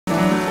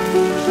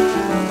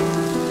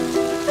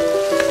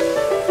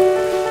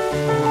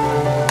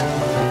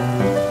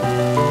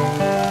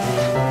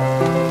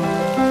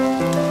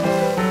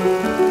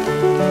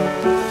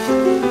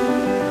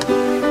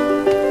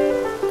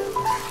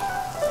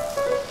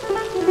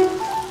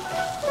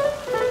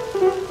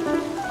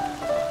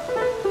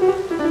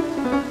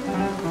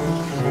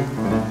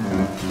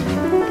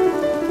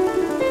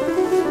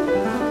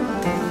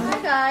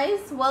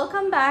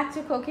back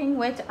to Cooking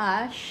with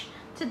Ash.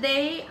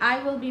 Today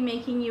I will be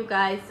making you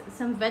guys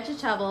some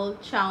vegetable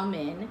chow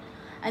mein,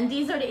 and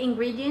these are the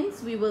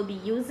ingredients we will be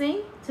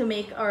using to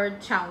make our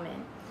chow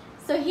mein.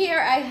 So here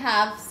I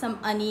have some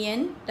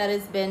onion that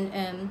has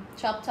been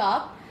chopped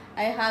up.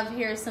 I have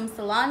here some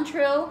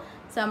cilantro,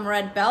 some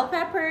red bell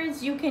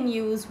peppers. You can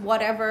use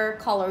whatever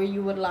color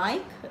you would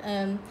like.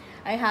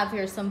 I have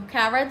here some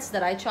carrots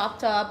that I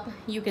chopped up.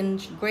 You can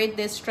grate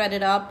this, shred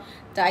it up,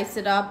 dice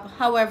it up,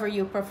 however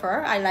you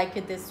prefer. I like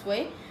it this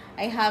way.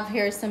 I have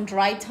here some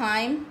dry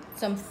thyme,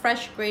 some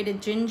fresh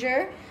grated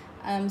ginger,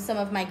 some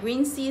of my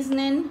green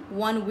seasoning,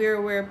 one Wiri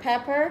Wiri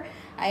pepper.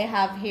 I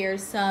have here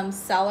some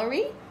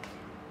celery,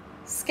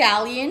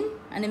 scallion,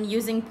 and I'm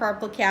using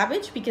purple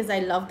cabbage because I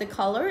love the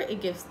color. It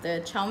gives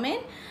the chow mein.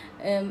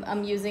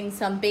 I'm using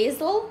some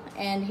basil,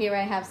 and here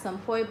I have some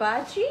poi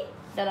bhaji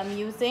that I'm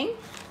using,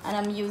 and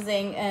I'm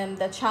using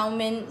the chow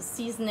mein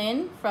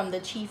seasoning from the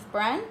Chief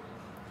brand.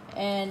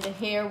 And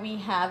here we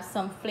have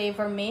some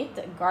flavor mate,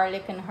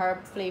 garlic and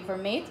herb flavor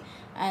mate,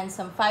 and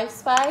some 5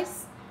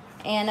 spice.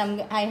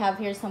 And I have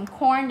here some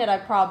corn that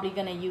I'm probably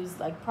gonna use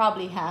like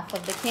probably half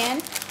of the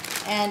can.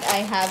 And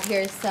I have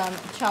here some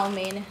chow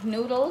mein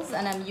noodles,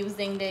 and I'm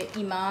using the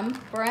Imam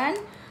brand.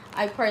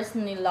 I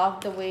personally love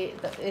the way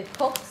that it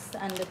cooks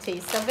and the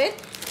taste of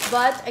it,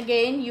 but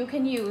again, you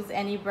can use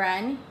any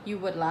brand you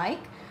would like.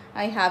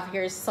 I have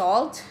here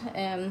salt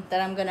that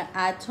I'm gonna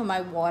add to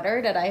my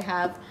water that I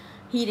have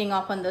heating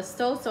up on the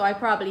stove. So I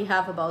probably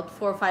have about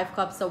 4 or 5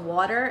 cups of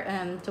water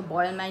to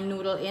boil my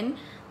noodle in.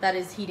 That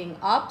is heating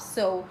up.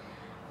 So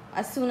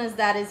as soon as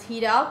that is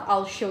heated up,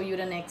 I'll show you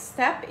the next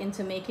step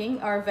into making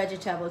our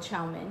vegetable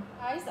chow mein.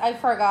 Guys, I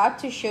forgot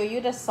to show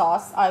you the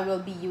sauce I will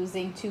be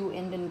using too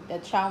in the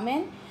chow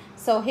mein.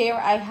 So here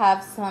I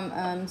have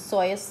some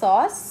soy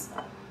sauce.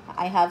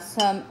 I have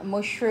some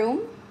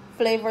mushroom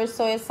flavored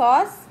soy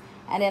sauce,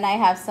 and then I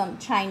have some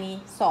Chinese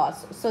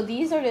sauce. So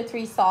these are the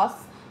 3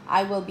 sauces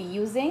I will be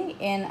using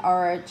in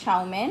our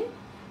chow mein.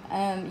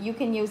 You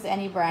can use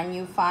any brand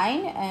you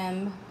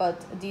find,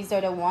 but these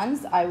are the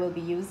ones I will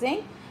be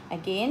using.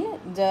 Again,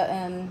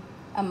 the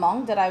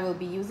amount that I will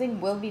be using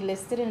will be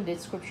listed in the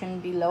description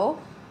below,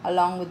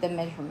 along with the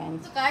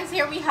measurements. So guys,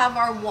 here we have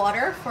our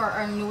water for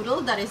our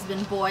noodle that has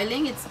been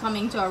boiling. It's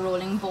coming to a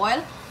rolling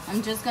boil.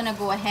 I'm just gonna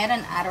go ahead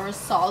and add our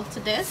salt to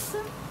this,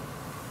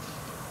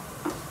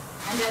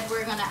 and then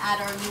we're gonna add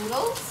our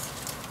noodles.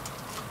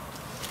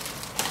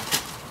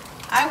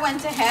 I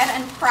went ahead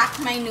and cracked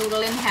my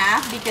noodle in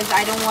half because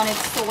I don't want it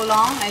so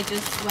long. I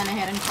just went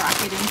ahead and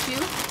cracked it in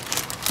 2.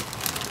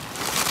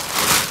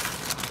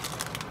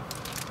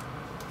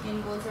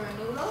 In goes our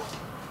noodle,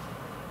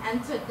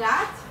 and to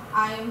that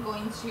I am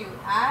going to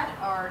add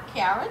our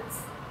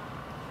carrots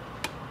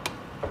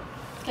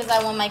because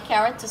I want my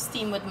carrot to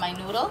steam with my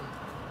noodle,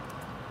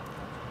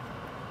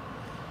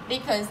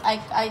 because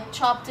I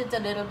chopped it a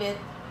little bit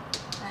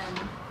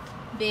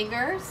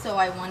bigger, so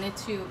I wanted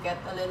to get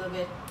a little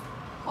bit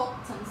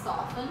cooked and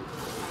softened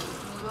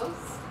my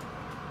noodles,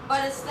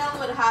 but it still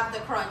would have the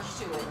crunch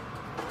to it.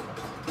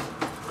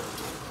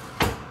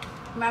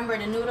 Remember,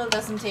 the noodle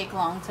doesn't take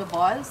long to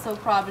boil, so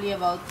probably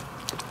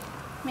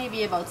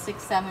maybe about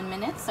 6-7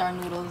 minutes our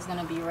noodle is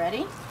gonna be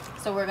ready.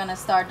 So we're gonna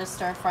start the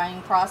stir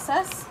frying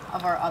process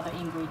of our other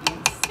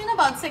ingredients. It's been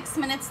about 6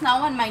 minutes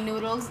now and my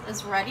noodles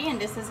is ready, and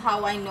this is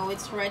how I know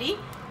it's ready.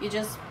 You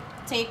just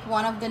take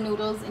one of the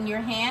noodles in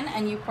your hand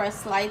and you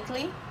press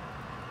lightly,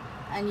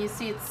 and you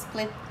see it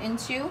split in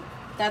 2.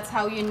 That's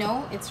how you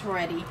know it's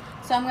ready.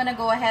 So I'm gonna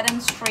go ahead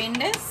and strain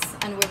this,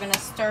 and we're gonna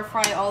stir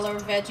fry all our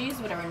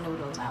veggies with our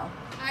noodle now.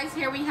 Guys,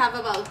 here we have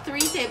about 3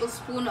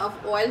 tablespoons of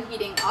oil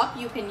heating up.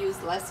 You can use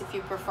less if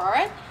you prefer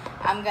it.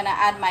 I'm gonna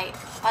add my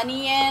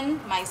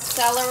onion, my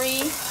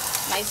celery,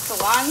 my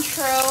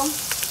cilantro,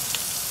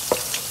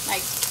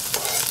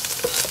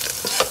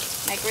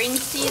 my green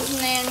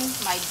seasoning,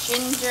 my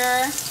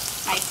ginger,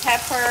 my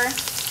pepper,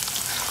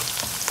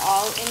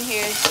 all in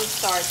here to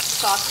start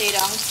saute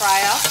down,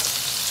 fry up.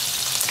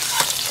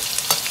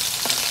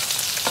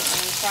 And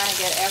I'm trying to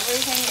get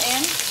everything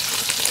in.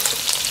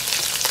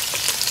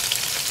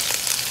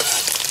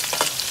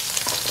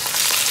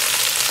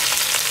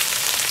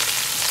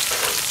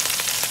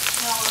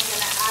 Now I'm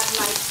gonna add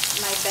my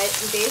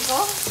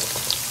basil.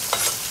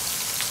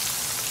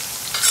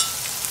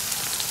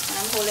 And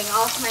I'm holding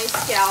off my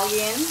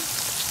scallion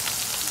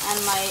and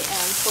my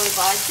poi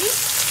bhaji.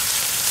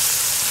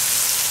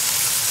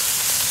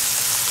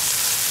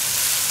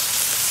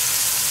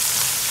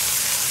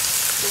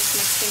 Just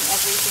mixing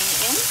everything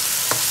in.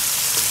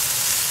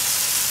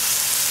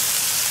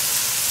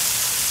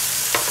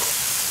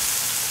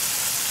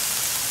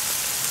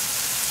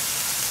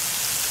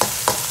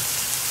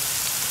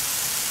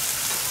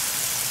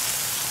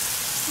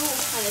 Oh,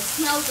 and it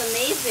smells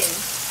amazing.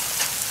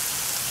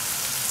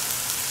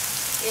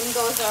 In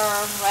goes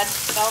our red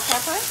bell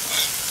pepper.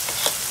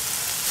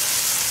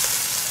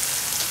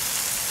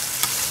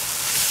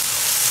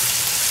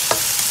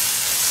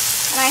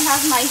 And I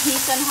have my heat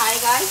on high,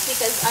 guys,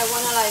 because I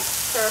want to like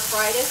stir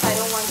fry this. I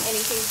don't want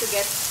anything to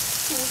get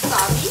too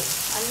soggy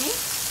on me.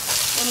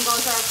 In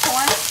goes our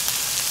corn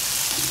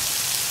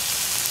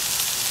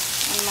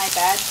and my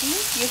bhaji.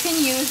 You can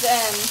use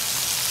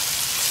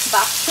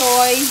bok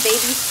choy,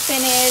 baby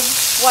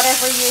spinach,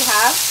 whatever you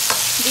have.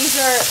 These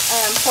are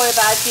poi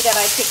bhaji that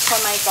I picked from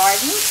my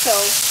garden, so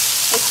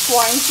it's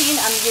quarantine.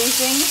 I'm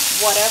using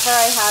whatever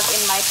I have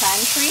in my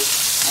pantry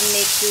and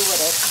make do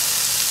with it.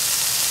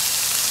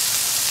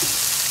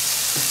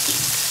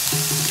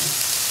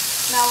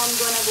 Now I'm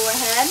gonna go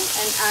ahead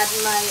and add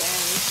my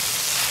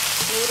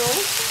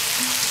noodles.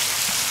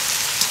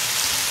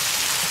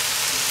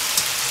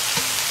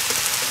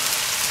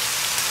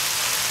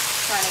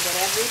 Trying to get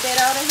every bit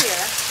out of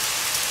here.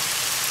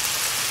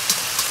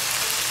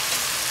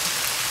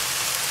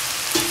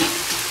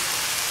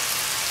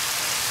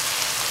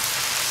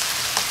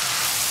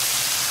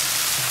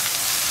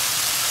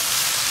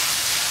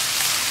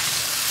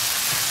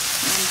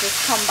 And just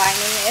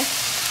combining it.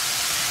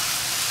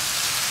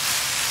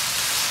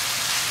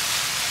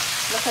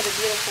 Look at the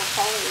beautiful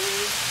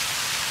colors.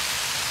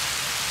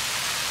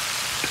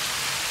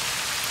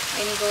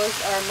 In goes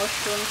our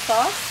mushroom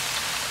sauce.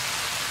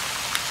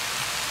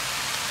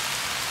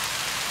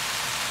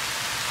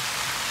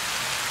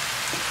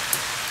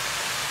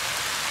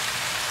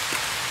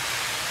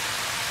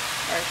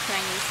 Our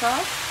Chinese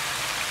sauce.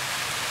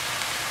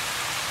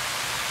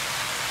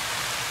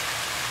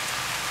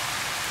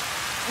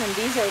 And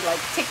these are like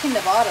thick in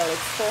the bottle.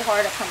 It's so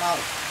hard to come out.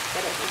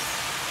 Gotta just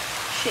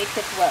shake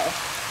it well.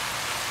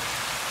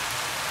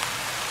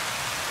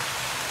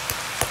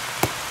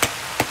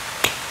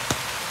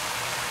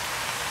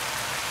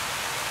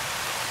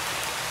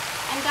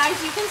 And guys,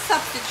 you can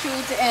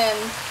substitute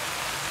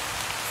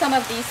some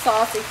of these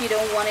sauce if you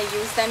don't want to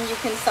use them. You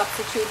can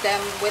substitute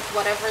them with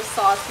whatever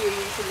sauce you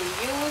usually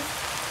use.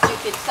 You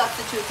can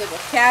substitute it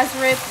with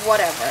cashew,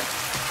 whatever.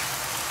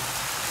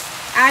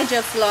 I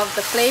just love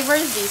the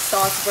flavors these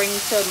sauce bring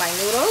to my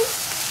noodles.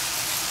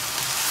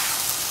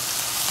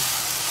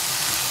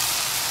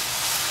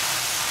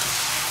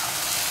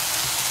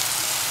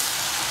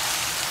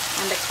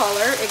 And the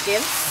color it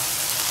gives.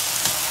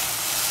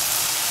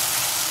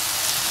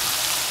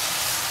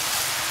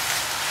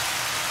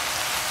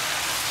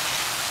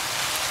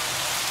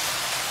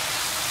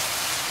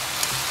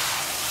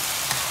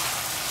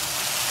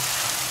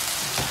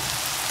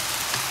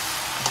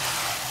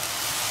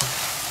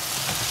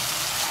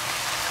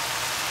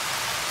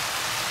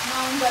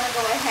 I'm going to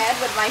go ahead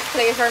with my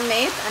flavor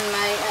mate and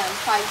my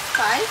 5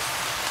 spice.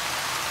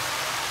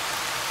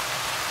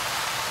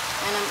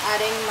 And I'm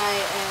adding my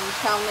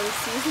chow mein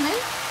seasoning.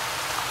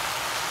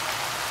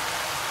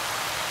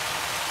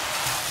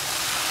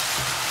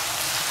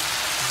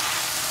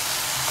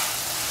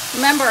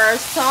 Remember, our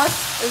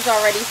sauce is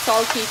already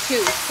salty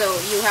too, so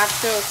you have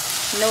to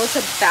know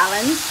to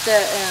balance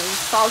the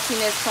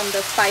saltiness from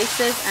the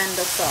spices and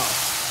the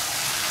sauce.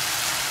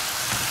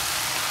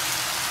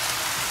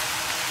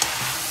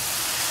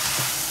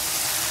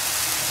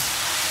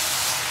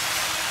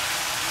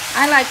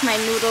 I like my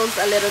noodles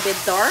a little bit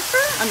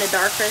darker, on the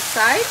darker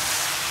side.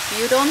 If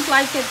you don't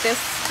like it this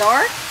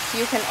dark,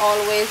 you can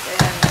always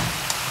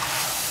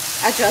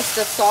adjust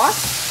the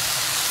sauce.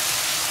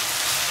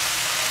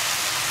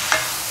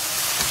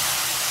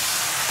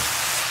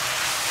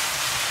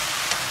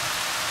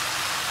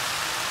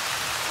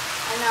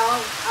 And now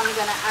I'm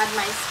gonna add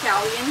my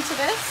scallion to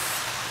this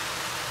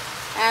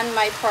and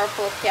my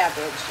purple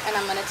cabbage, and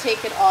I'm gonna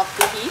take it off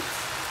the heat.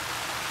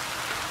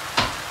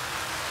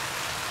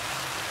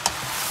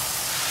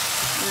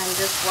 And I'm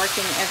just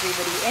working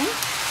everybody in.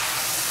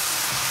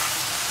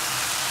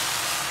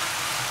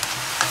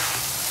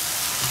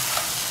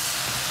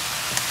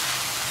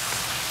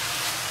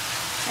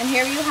 And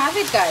here you have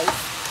it, guys.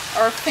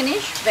 Our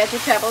finished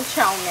vegetable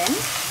chow mein.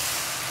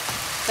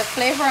 The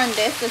flavor on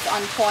this is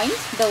on point,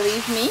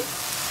 believe me.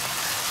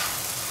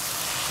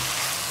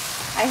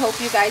 I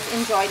hope you guys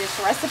enjoy this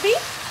recipe.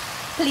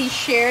 Please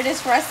share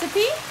this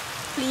recipe.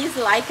 Please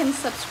like and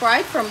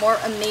subscribe for more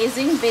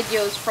amazing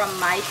videos from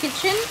my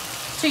kitchen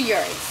to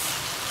yours.